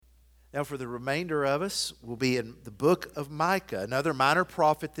Now, for the remainder of us, we'll be in the book of Micah, another minor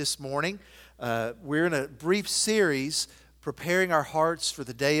prophet this morning. We're in a brief series preparing our hearts for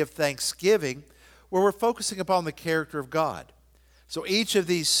the day of Thanksgiving, where we're focusing upon the character of God. So each of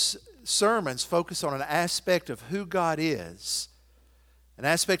these sermons focus on an aspect of who God is, an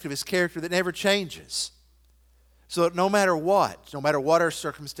aspect of His character that never changes. So that no matter what our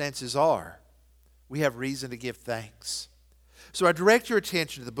circumstances are, we have reason to give thanks. So I direct your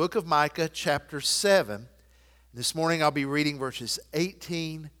attention to the book of Micah, chapter 7. This morning I'll be reading verses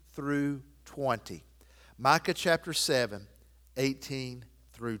 18 through 20. Micah chapter 7, 18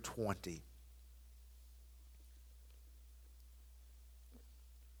 through 20.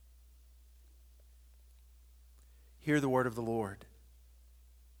 Hear the word of the Lord.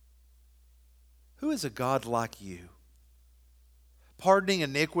 Who is a God like you, pardoning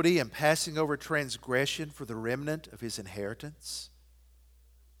iniquity and passing over transgression for the remnant of His inheritance?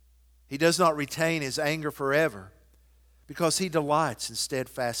 He does not retain His anger forever, because He delights in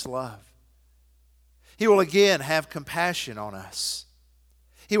steadfast love. He will again have compassion on us.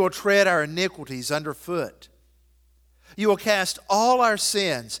 He will tread our iniquities underfoot. You will cast all our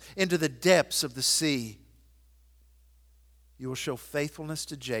sins into the depths of the sea. You will show faithfulness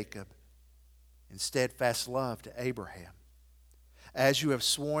to Jacob and steadfast love to Abraham, as you have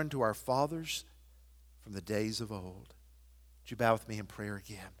sworn to our fathers from the days of old. Would you bow with me in prayer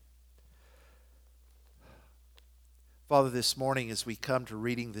again? Father, this morning as we come to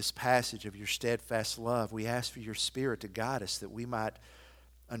reading this passage of your steadfast love, we ask for your Spirit to guide us that we might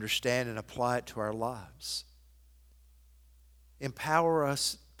understand and apply it to our lives. Empower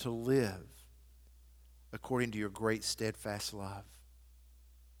us to live according to your great steadfast love.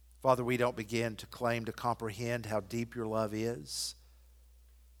 Father, we don't begin to claim to comprehend how deep your love is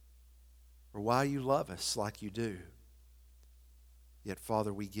or why you love us like you do. Yet,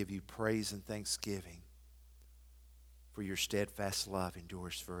 Father, we give you praise and thanksgiving for your steadfast love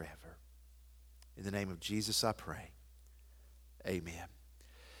endures forever. In the name of Jesus I pray. Amen.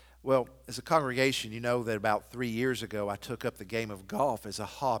 Well, as a congregation, you know that about 3 years ago I took up the game of golf as a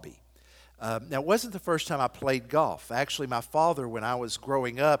hobby. Now, it wasn't the first time I played golf. Actually, my father, when I was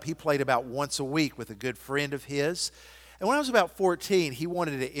growing up, he played about once a week with a good friend of his. And when I was about 14, he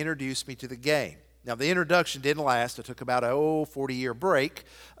wanted to introduce me to the game. Now, the introduction didn't last. I took about a 40-year break.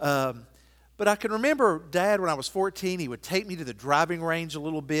 But I can remember Dad, when I was 14, he would take me to the driving range a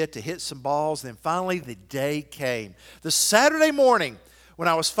little bit to hit some balls. And then finally, the day came. The Saturday morning when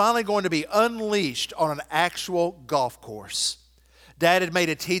I was finally going to be unleashed on an actual golf course. Dad had made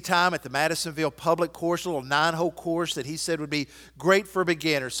a tee time at the Madisonville Public Course, a little 9-hole course that he said would be great for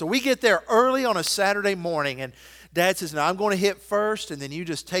beginners. So we get there early on a Saturday morning, and Dad says, "Now I'm going to hit first, and then you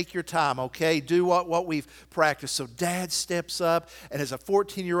just take your time, okay? Do what we've practiced." So Dad steps up, and as a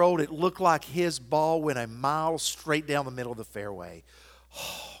 14-year-old, it looked like his ball went a mile straight down the middle of the fairway.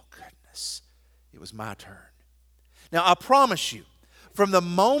 Oh, goodness. It was my turn. Now, I promise you, from the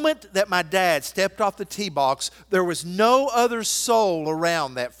moment that my dad stepped off the tee box, there was no other soul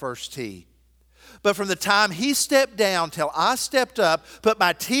around that first tee. But from the time he stepped down till I stepped up, put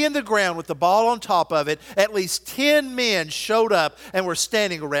my tee in the ground with the ball on top of it, at least 10 men showed up and were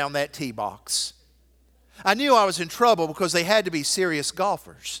standing around that tee box. I knew I was in trouble because they had to be serious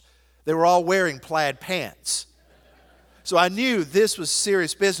golfers. They were all wearing plaid pants. So I knew this was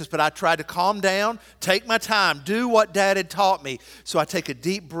serious business, but I tried to calm down, take my time, do what Dad had taught me. So I take a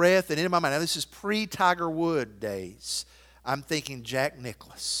deep breath, and in my mind, now this is pre-Tiger Woods days. I'm thinking Jack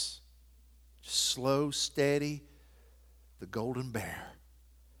Nicklaus. Slow, steady, the Golden Bear.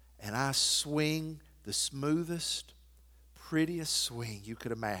 And I swing the smoothest, prettiest swing you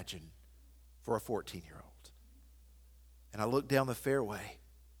could imagine for a 14-year-old. And I look down the fairway,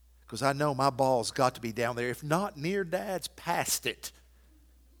 because I know my ball's got to be down there. If not near Dad's, past it.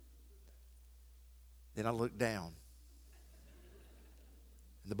 Then I look down.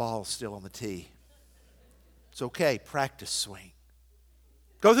 And the ball's still on the tee. It's okay, practice swing.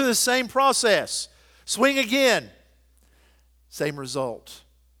 Go through the same process. Swing again. Same result.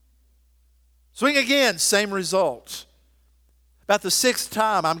 Swing again, same result. About the 6th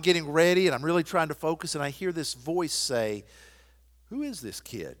time, I'm getting ready and I'm really trying to focus, and I hear this voice say, "Who is this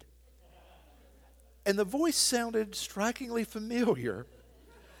kid?" And the voice sounded strikingly familiar.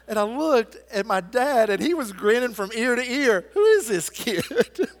 And I looked at my dad, and he was grinning from ear to ear. "Who is this kid?"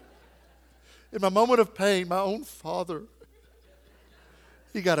 In my moment of pain, my own father,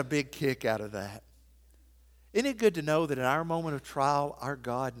 he got a big kick out of that. Isn't it good to know that in our moment of trial, our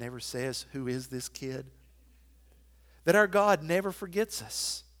God never says, "Who is this kid?" That our God never forgets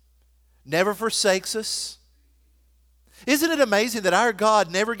us, never forsakes us. Isn't it amazing that our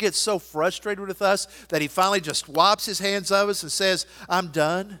God never gets so frustrated with us that He finally just wipes His hands of us and says, I'm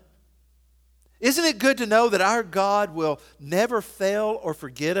done? Isn't it good to know that our God will never fail or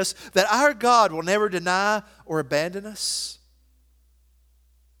forget us? That our God will never deny or abandon us?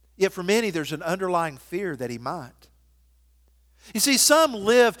 Yet for many, there's an underlying fear that He might. You see, some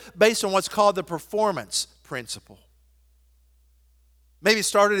live based on what's called the performance principle. Maybe it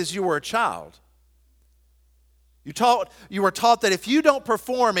started as you were a child. You were taught that if you don't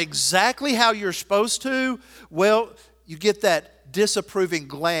perform exactly how you're supposed to, well, you get that disapproving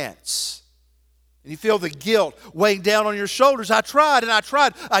glance. And you feel the guilt weighing down on your shoulders. I tried and I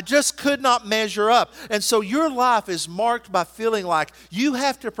tried. I just could not measure up. And so your life is marked by feeling like you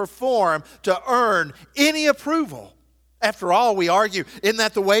have to perform to earn any approval. After all, we argue, isn't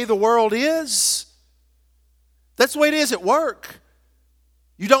that the way the world is? That's the way it is at work.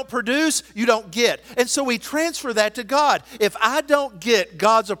 You don't produce, you don't get. And so we transfer that to God. If I don't get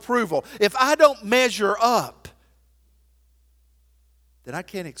God's approval, if I don't measure up, then I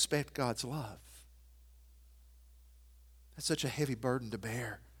can't expect God's love. That's such a heavy burden to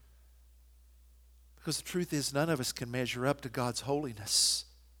bear. Because the truth is, none of us can measure up to God's holiness.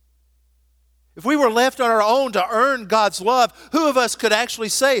 If we were left on our own to earn God's love, who of us could actually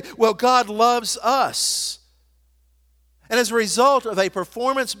say, well, God loves us? And as a result of a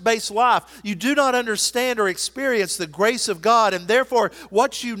performance-based life, you do not understand or experience the grace of God, and therefore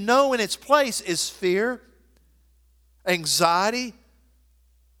what you know in its place is fear, anxiety,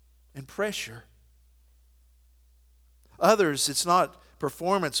 and pressure. Others, it's not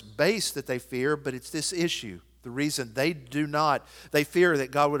performance-based that they fear, but it's this issue. The reason they fear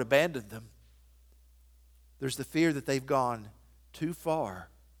that God would abandon them. There's the fear that they've gone too far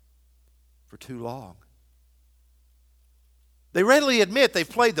for too long. They readily admit they've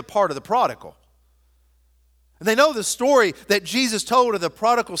played the part of the prodigal. And they know the story that Jesus told of the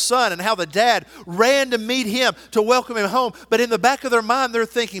prodigal son and how the dad ran to meet him to welcome him home. But in the back of their mind, they're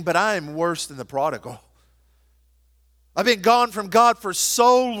thinking, but I am worse than the prodigal. I've been gone from God for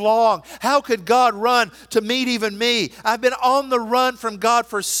so long. How could God run to meet even me? I've been on the run from God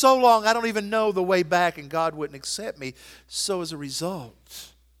for so long, I don't even know the way back, and God wouldn't accept me. So as a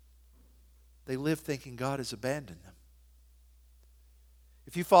result, they live thinking God has abandoned them.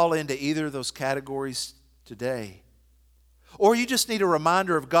 If you fall into either of those categories today, or you just need a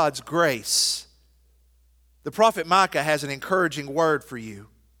reminder of God's grace, the prophet Micah has an encouraging word for you.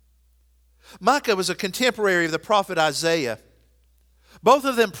 Micah was a contemporary of the prophet Isaiah. Both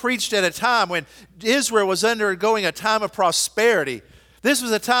of them preached at a time when Israel was undergoing a time of prosperity. This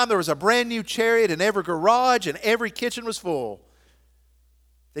was a time there was a brand new chariot in every garage and every kitchen was full.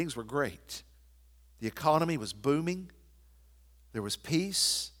 Things were great. The economy was booming. There was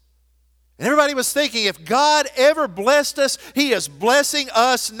peace. And everybody was thinking, if God ever blessed us, He is blessing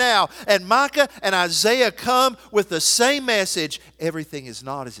us now. And Micah and Isaiah come with the same message. Everything is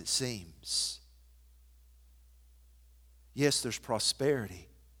not as it seems. Yes, there's prosperity.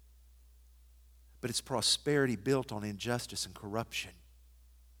 But it's prosperity built on injustice and corruption.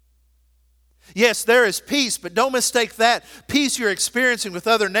 Yes, there is peace, but don't mistake that peace you're experiencing with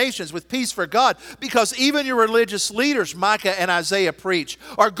other nations with peace for God, because even your religious leaders, Micah and Isaiah preach,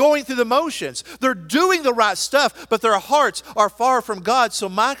 are going through the motions. They're doing the right stuff, but their hearts are far from God. So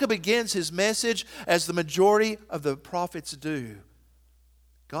Micah begins his message as the majority of the prophets do.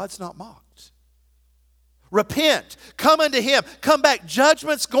 God's not mocked. Repent, come unto Him, come back.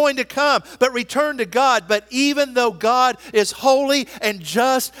 Judgment's going to come, but return to God. But even though God is holy and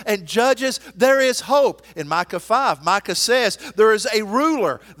just and judges, there is hope. In Micah 5, Micah says there is a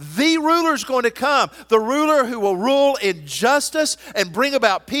ruler. The ruler's going to come. The ruler who will rule in justice and bring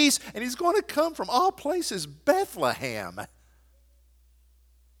about peace. And He's going to come from all places, Bethlehem.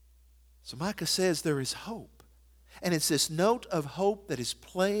 So Micah says there is hope. And it's this note of hope that is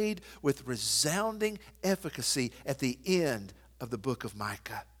played with resounding efficacy at the end of the book of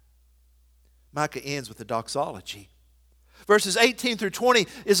Micah. Micah ends with a doxology. Verses 18 through 20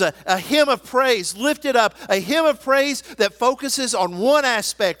 is a hymn of praise, lifted up, a hymn of praise that focuses on one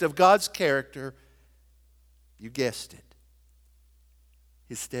aspect of God's character. You guessed it,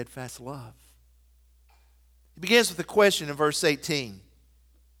 His steadfast love. He begins with a question in verse 18.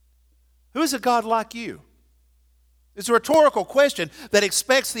 Who is a God like you? It's a rhetorical question that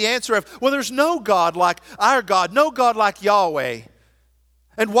expects the answer of, well, there's no God like our God, no God like Yahweh.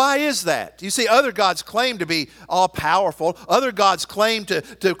 And why is that? You see, other gods claim to be all-powerful. Other gods claim to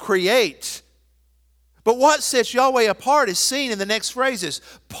create. But what sets Yahweh apart is seen in the next phrases: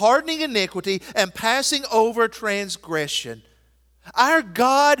 pardoning iniquity and passing over transgression. Our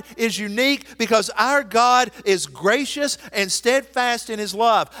God is unique because our God is gracious and steadfast in His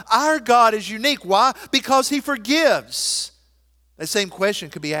love. Our God is unique. Why? Because He forgives. That same question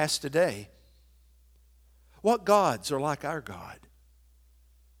could be asked today. What gods are like our God?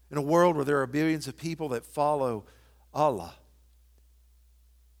 In a world where there are billions of people that follow Allah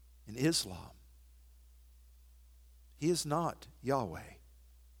in Islam, He is not Yahweh.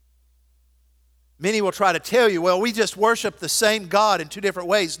 Many will try to tell you, well, we just worship the same God in two different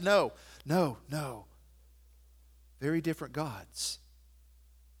ways. No. Very different gods.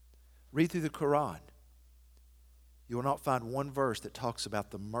 Read through the Quran. You will not find one verse that talks about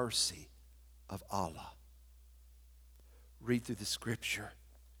the mercy of Allah. Read through the Scripture.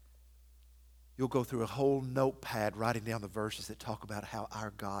 You'll go through a whole notepad writing down the verses that talk about how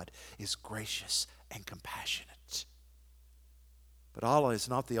our God is gracious and compassionate. But Allah is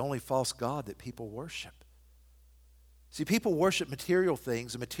not the only false god that people worship. See, people worship material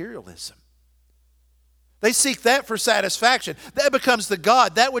things and materialism. They seek that for satisfaction. That becomes the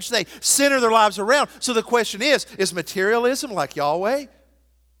God, that which they center their lives around. So the question is materialism like Yahweh?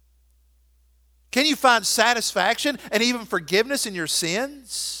 Can you find satisfaction and even forgiveness in your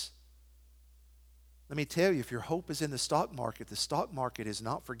sins? Let me tell you, if your hope is in the stock market is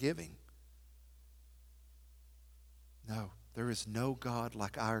not forgiving. No. There is no God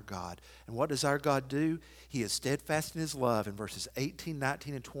like our God. And what does our God do? He is steadfast in His love. And verses 18,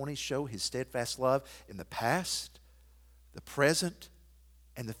 19, and 20 show His steadfast love in the past, the present,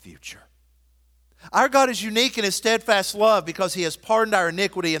 and the future. Our God is unique in His steadfast love because He has pardoned our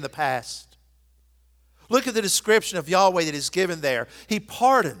iniquity in the past. Look at the description of Yahweh that is given there. He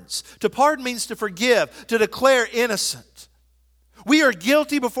pardons. To pardon means to forgive, to declare innocent. We are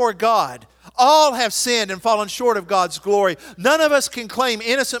guilty before God. All have sinned and fallen short of God's glory. None of us can claim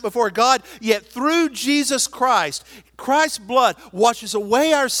innocent before God, yet through Jesus Christ, Christ's blood washes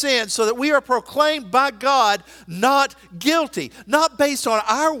away our sins so that we are proclaimed by God not guilty. Not based on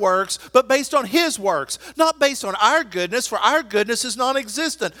our works, but based on His works. Not based on our goodness, for our goodness is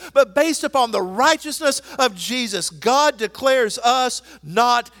non-existent, but based upon the righteousness of Jesus. God declares us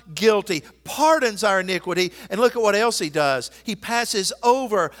not guilty, pardons our iniquity, and look at what else He does. He passes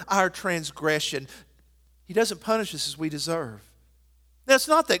over our transgression. He doesn't punish us as we deserve. Now, it's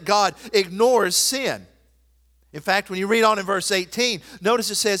not that God ignores sin. In fact, when you read on in verse 18, notice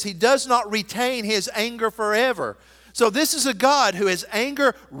it says He does not retain His anger forever. So this is a God who has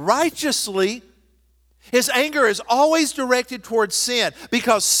anger righteously. His anger is always directed towards sin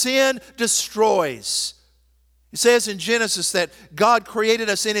because sin destroys. It says in Genesis that God created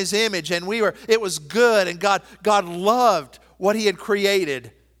us in His image and it was good, and God loved what He had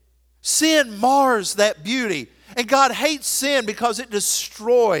created. Sin mars that beauty, and God hates sin because it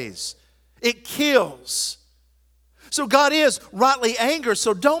destroys. It kills. So God is rightly angry.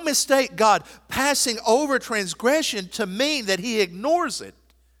 So don't mistake God passing over transgression to mean that He ignores it.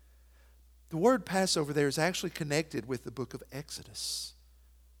 The word Passover there is actually connected with the book of Exodus,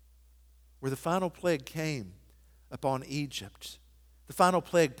 where the final plague came upon Egypt. The final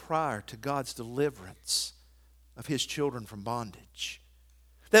plague prior to God's deliverance of His children from bondage.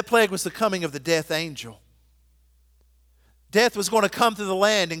 That plague was the coming of the death angel. Death was going to come through the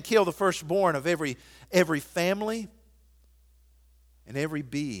land and kill the firstborn of every family and every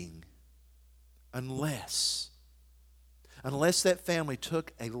being, unless that family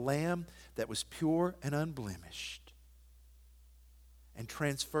took a lamb that was pure and unblemished and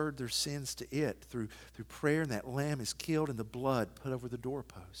transferred their sins to it through prayer, and that lamb is killed and the blood put over the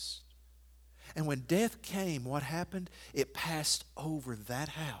doorpost. And when death came, what happened? It passed over that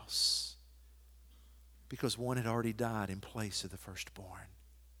house because one had already died in place of the firstborn.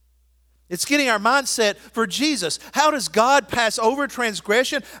 It's getting our mindset for Jesus. How does God pass over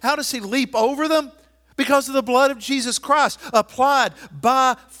transgression? How does He leap over them? Because of the blood of Jesus Christ applied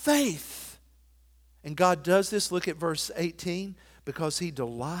by faith. And God does this, look at verse 18, because He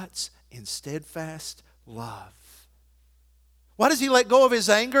delights in steadfast love. Why does He let go of His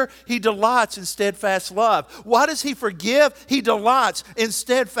anger? He delights in steadfast love. Why does He forgive? He delights in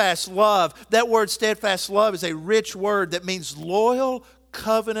steadfast love. That word steadfast love is a rich word that means loyal,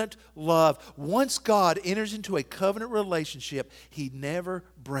 covenant love. Once God enters into a covenant relationship, He never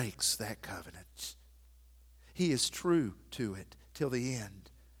breaks that covenant. He is true to it till the end,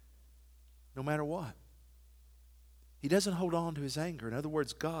 no matter what. He doesn't hold on to His anger. In other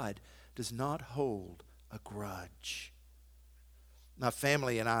words, God does not hold a grudge. My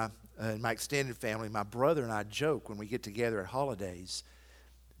family and I, my extended family, my brother and I joke when we get together at holidays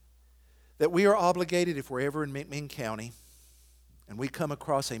that we are obligated, if we're ever in McMinn County and we come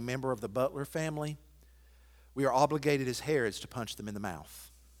across a member of the Butler family, we are obligated as Herods to punch them in the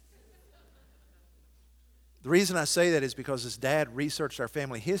mouth. The reason I say that is because as Dad researched our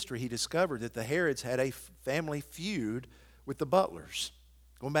family history, he discovered that the Herods had a family feud with the Butlers,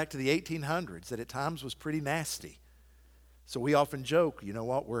 going back to the 1800s, that at times was pretty nasty. So we often joke, you know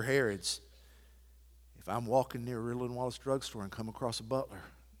what, we're Herods. If I'm walking near Riddle and Wallace drugstore and come across a Butler,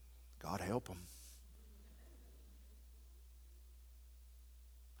 God help them.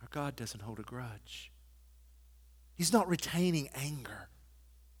 Our God doesn't hold a grudge. He's not retaining anger.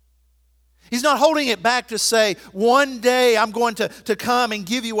 He's not holding it back to say, one day I'm going to come and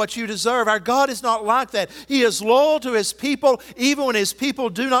give you what you deserve. Our God is not like that. He is loyal to His people, even when His people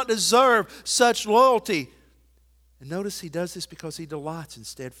do not deserve such loyalty. And notice He does this because He delights in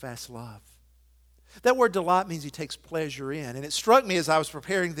steadfast love. That word delight means He takes pleasure in. And it struck me as I was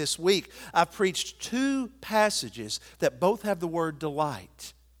preparing this week, I've preached two passages that both have the word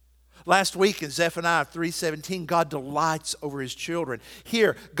delight. Last week in Zephaniah 3:17, God delights over His children.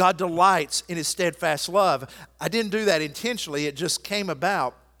 Here, God delights in His steadfast love. I didn't do that intentionally, it just came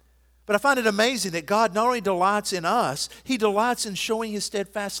about. But I find it amazing that God not only delights in us, He delights in showing His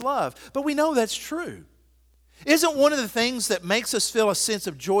steadfast love. But we know that's true. Isn't one of the things that makes us feel a sense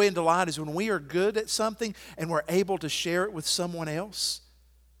of joy and delight is when we are good at something and we're able to share it with someone else?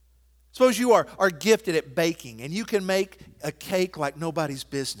 Suppose you are gifted at baking and you can make a cake like nobody's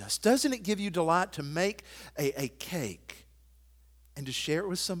business. Doesn't it give you delight to make a cake and to share it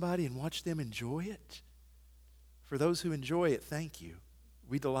with somebody and watch them enjoy it? For those who enjoy it, thank you.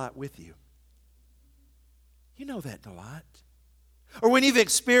 We delight with you. You know that delight. Or when you've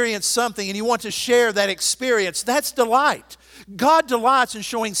experienced something and you want to share that experience, that's delight. God delights in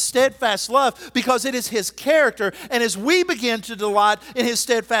showing steadfast love because it is His character. And as we begin to delight in His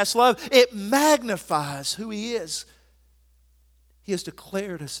steadfast love, it magnifies who He is. He has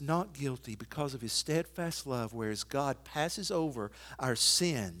declared us not guilty because of His steadfast love, whereas God passes over our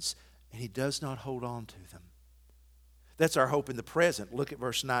sins and He does not hold on to them. That's our hope in the present. Look at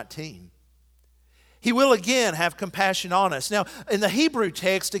verse 19. He will again have compassion on us. Now, in the Hebrew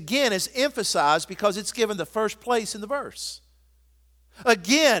text, again is emphasized because it's given the first place in the verse.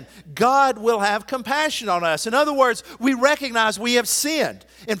 Again, God will have compassion on us. In other words, we recognize we have sinned.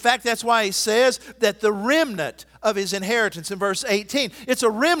 In fact, that's why He says that the remnant of His inheritance in verse 18. It's a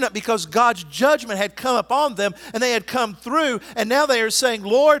remnant because God's judgment had come upon them and they had come through. And now they are saying,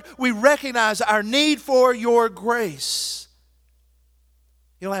 Lord, we recognize our need for Your grace.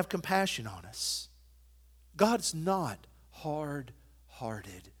 He'll have compassion on us. God's not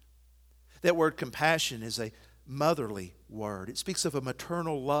hard-hearted. That word compassion is a motherly word. It speaks of a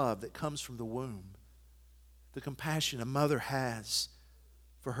maternal love that comes from the womb. The compassion a mother has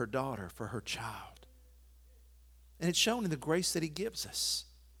for her daughter, for her child. And it's shown in the grace that He gives us.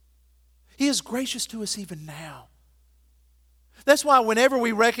 He is gracious to us even now. That's why whenever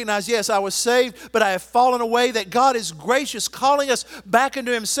we recognize, yes, I was saved, but I have fallen away, that God is gracious, calling us back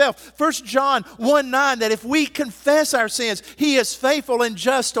into Himself. 1 John 1:9, that if we confess our sins, He is faithful and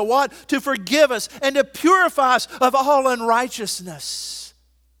just to what? To forgive us and to purify us of all unrighteousness.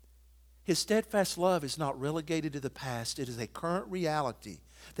 His steadfast love is not relegated to the past. It is a current reality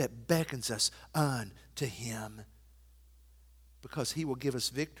that beckons us unto Him because He will give us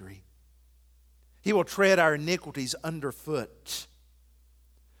victory. He will tread our iniquities underfoot.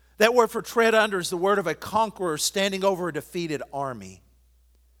 That word for tread under is the word of a conqueror standing over a defeated army.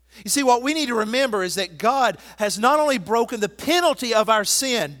 You see, what we need to remember is that God has not only broken the penalty of our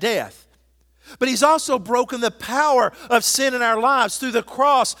sin, death, but He's also broken the power of sin in our lives through the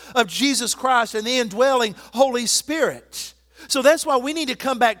cross of Jesus Christ and the indwelling Holy Spirit. So that's why we need to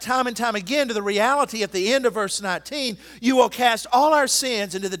come back time and time again to the reality at the end of verse 19, you will cast all our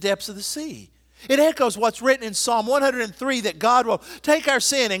sins into the depths of the sea. It echoes what's written in Psalm 103 that God will take our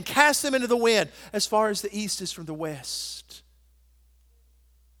sin and cast them into the wind as far as the east is from the west.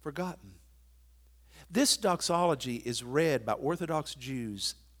 Forgotten. This doxology is read by Orthodox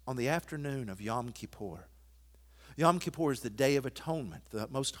Jews on the afternoon of Yom Kippur. Yom Kippur is the Day of Atonement, the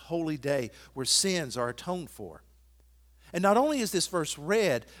most holy day where sins are atoned for. And not only is this verse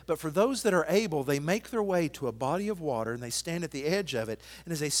read, but for those that are able, they make their way to a body of water and they stand at the edge of it.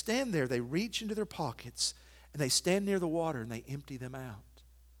 And as they stand there, they reach into their pockets and they stand near the water and they empty them out.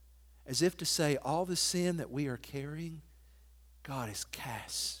 As if to say, all the sin that we are carrying, God has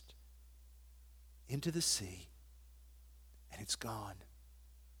cast into the sea and it's gone.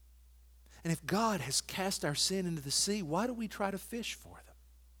 And if God has cast our sin into the sea, why do we try to fish for them?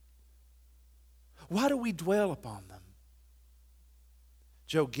 Why do we dwell upon them?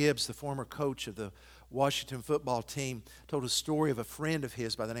 Joe Gibbs, the former coach of the Washington football team, told a story of a friend of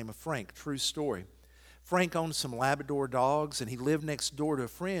his by the name of Frank, true story. Frank owned some Labrador dogs, and he lived next door to a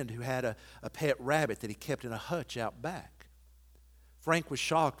friend who had a pet rabbit that he kept in a hutch out back. Frank was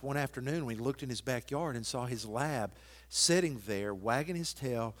shocked one afternoon when he looked in his backyard and saw his lab sitting there, wagging his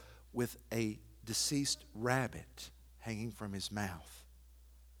tail with a deceased rabbit hanging from his mouth.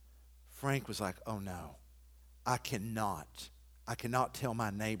 Frank was like, oh no, I cannot tell my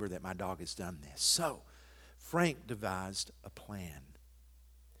neighbor that my dog has done this. So Frank devised a plan.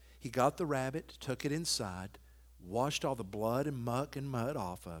 He got the rabbit, took it inside, washed all the blood and muck and mud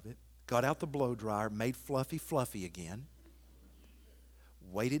off of it, got out the blow dryer, made Fluffy again,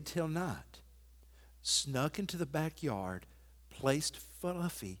 waited till night, snuck into the backyard, placed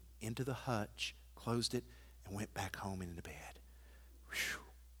Fluffy into the hutch, closed it, and went back home and into bed. Whew.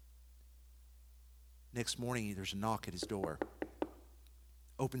 Next morning, there's a knock at his door.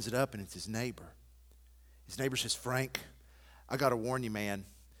 Opens it up, and it's his neighbor. His neighbor says, Frank, I got to warn you, man.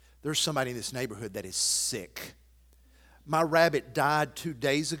 There's somebody in this neighborhood that is sick. My rabbit died 2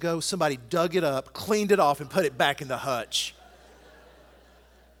 days ago. Somebody dug it up, cleaned it off, and put it back in the hutch.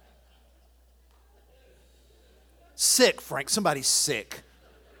 Sick, Frank. Somebody's sick.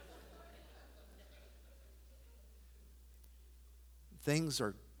 Things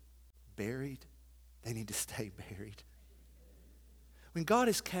are buried. They need to stay buried. When God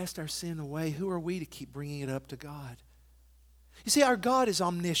has cast our sin away, who are we to keep bringing it up to God? You see, our God is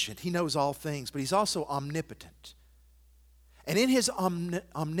omniscient. He knows all things, but He's also omnipotent. And in His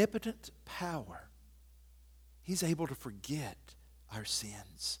omnipotent power, He's able to forget our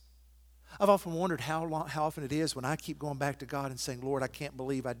sins. I've often wondered how often it is when I keep going back to God and saying, Lord, I can't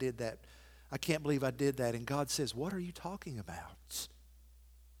believe I did that. I can't believe I did that. And God says, what are you talking about?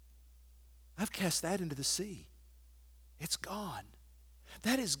 I've cast that into the sea. It's gone.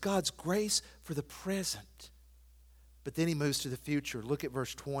 That is God's grace for the present. But then He moves to the future. Look at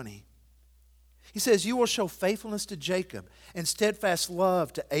verse 20. He says, you will show faithfulness to Jacob and steadfast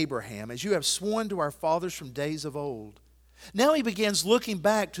love to Abraham, as you have sworn to our fathers from days of old. Now He begins looking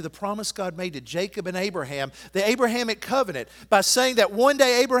back to the promise God made to Jacob and Abraham, the Abrahamic covenant, by saying that one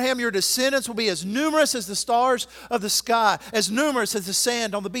day, Abraham, your descendants will be as numerous as the stars of the sky, as numerous as the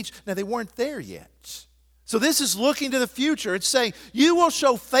sand on the beach. Now, they weren't there yet. So this is looking to the future. It's saying, you will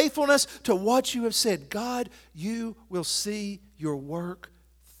show faithfulness to what you have said. God, you will see your work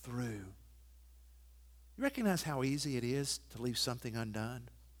through. You recognize how easy it is to leave something undone?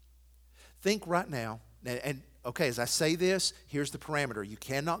 Think right now, and okay, as I say this, here's the parameter. You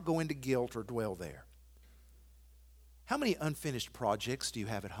cannot go into guilt or dwell there. How many unfinished projects do you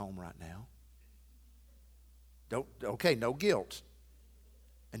have at home right now? No guilt.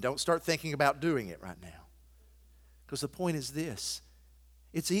 And don't start thinking about doing it right now. Because the point is this.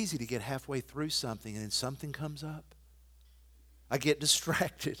 It's easy to get halfway through something and then something comes up. I get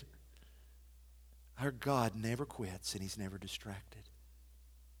distracted. Our God never quits and He's never distracted.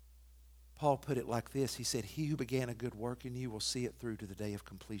 Paul put it like this. He said, he who began a good work in you will see it through to the day of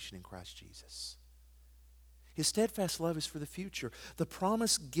completion in Christ Jesus. His steadfast love is for the future. The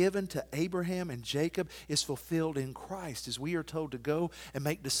promise given to Abraham and Jacob is fulfilled in Christ, as we are told to go and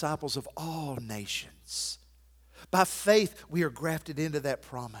make disciples of all nations. By faith, we are grafted into that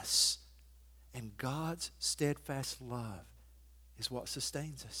promise. And God's steadfast love is what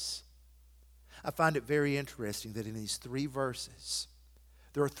sustains us. I find it very interesting that in these 3 verses,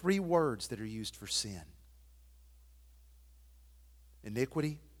 there are 3 words that are used for sin.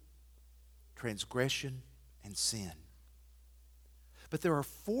 Iniquity, transgression, and sin. But there are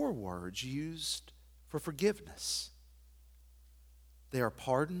 4 words used for forgiveness. They are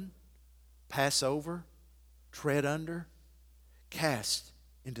pardon, pass over, tread under, cast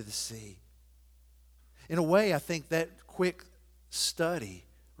into the sea. In a way, I think that quick study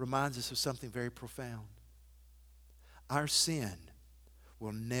reminds us of something very profound. Our sin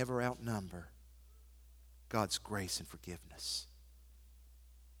will never outnumber God's grace and forgiveness.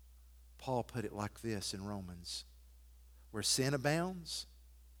 Paul put it like this in Romans. Where sin abounds,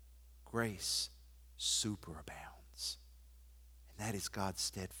 grace superabounds. And that is God's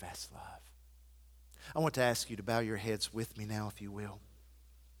steadfast love. I want to ask you to bow your heads with me now, if you will.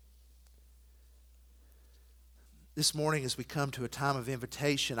 This morning, as we come to a time of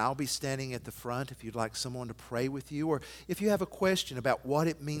invitation, I'll be standing at the front if you'd like someone to pray with you, or if you have a question about what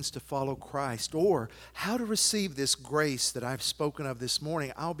it means to follow Christ, or how to receive this grace that I've spoken of this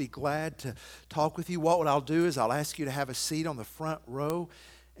morning. I'll be glad to talk with you. What I'll do is I'll ask you to have a seat on the front row,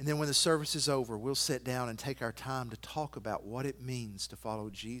 and then when the service is over, we'll sit down and take our time to talk about what it means to follow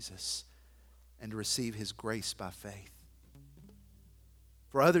Jesus and to receive His grace by faith.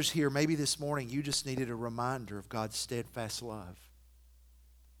 For others here, maybe this morning you just needed a reminder of God's steadfast love.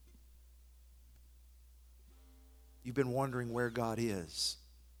 You've been wondering where God is.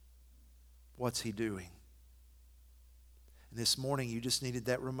 What's He doing? And this morning you just needed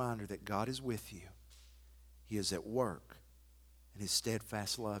that reminder that God is with you. He is at work, and His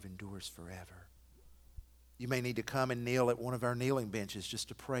steadfast love endures forever. You may need to come and kneel at one of our kneeling benches just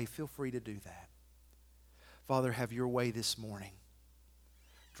to pray. Feel free to do that. Father, have your way this morning.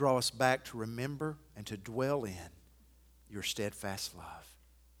 Draw us back to remember and to dwell in your steadfast love.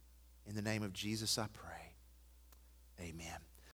 In the name of Jesus I pray. Amen.